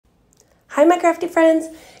Hi, my crafty friends.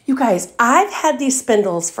 You guys, I've had these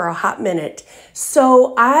spindles for a hot minute.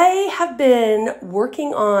 So I have been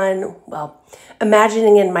working on, well,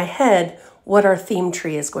 imagining in my head what our theme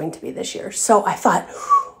tree is going to be this year. So I thought,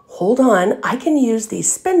 hold on, I can use these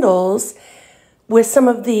spindles with some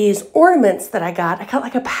of these ornaments that I got. I got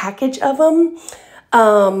like a package of them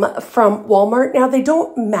from Walmart. Now they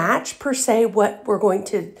don't match per se what we're going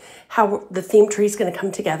to, how the theme tree is going to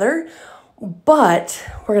come together, but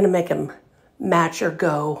we're going to make them match or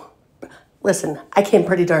go. Listen, I came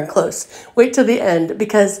pretty darn close. Wait till the end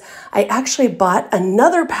because I actually bought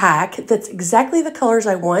another pack that's exactly the colors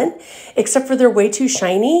I want, except for they're way too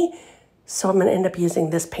shiny. So I'm going to end up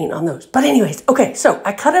using this paint on those. But anyways, okay, so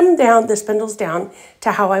I cut them down, the spindles down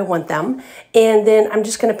to how I want them. And then I'm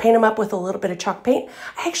just going to paint them up with a little bit of chalk paint.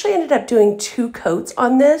 I actually ended up doing 2 coats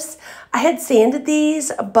on this. I had sanded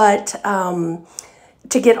these, but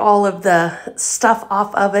to get all of the stuff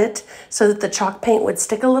off of it so that the chalk paint would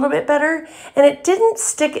stick a little bit better. And it didn't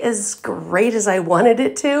stick as great as I wanted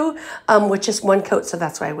it to with just 1 coat. So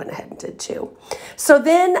that's why I went ahead and did 2. So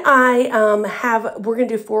then we're gonna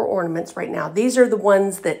do 4 ornaments right now. These are the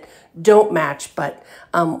ones that don't match, but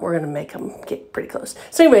we're gonna make them get pretty close.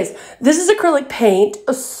 So anyways, this is acrylic paint,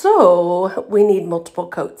 so we need multiple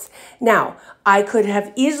coats. Now, I could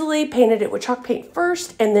have easily painted it with chalk paint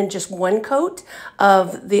first and then just 1 coat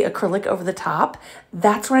of the acrylic over the top.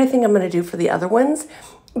 That's what I think I'm gonna do for the other ones,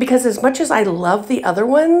 because as much as I love the other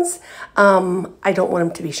ones, I don't want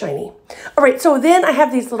them to be shiny. All right, so then I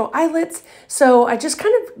have these little eyelets. So I just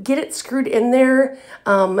kind of get it screwed in there,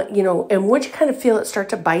 you know, and once you kind of feel it start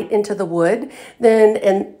to bite into the wood,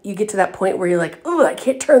 and you get to that point where you're like, oh, I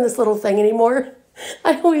can't turn this little thing anymore.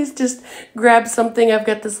 I always just grab something. I've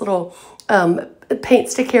got this little paint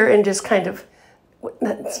stick here and just kind of,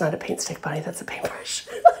 it's not a paint stick, Bonnie, that's a paintbrush.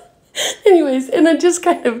 Anyways, and I just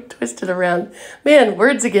kind of twist it around. Man,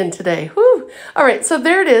 words again today. Whew. All right, so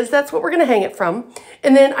there it is. That's what we're going to hang it from.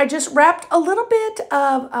 And then I just wrapped a little bit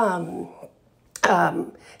of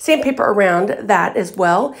sandpaper around that as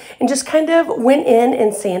well, and just kind of went in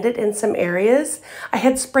and sanded in some areas. I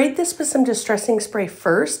had sprayed this with some distressing spray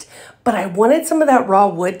first, but I wanted some of that raw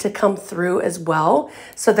wood to come through as well.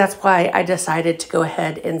 So that's why I decided to go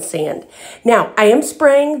ahead and sand. Now, I am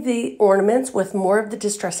spraying the ornaments with more of the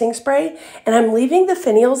distressing spray, and I'm leaving the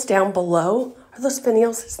finials down below. Are those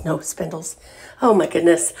finials? No, spindles. Oh my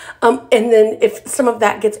goodness. And then if some of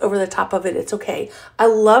that gets over the top of it, it's okay. I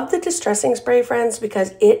love the distressing spray, friends,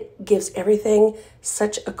 because it gives everything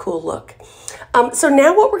such a cool look. So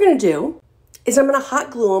now what we're gonna do is I'm gonna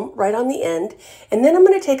hot glue them right on the end, and then I'm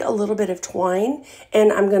gonna take a little bit of twine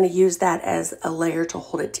and I'm gonna use that as a layer to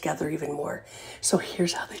hold it together even more. So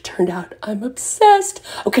here's how they turned out. I'm obsessed.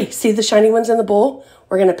 Okay, see the shiny ones in the bowl?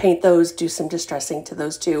 We're gonna paint those, do some distressing to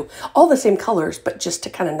those too. All the same colors, but just to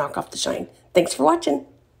kind of knock off the shine. Thanks for watching.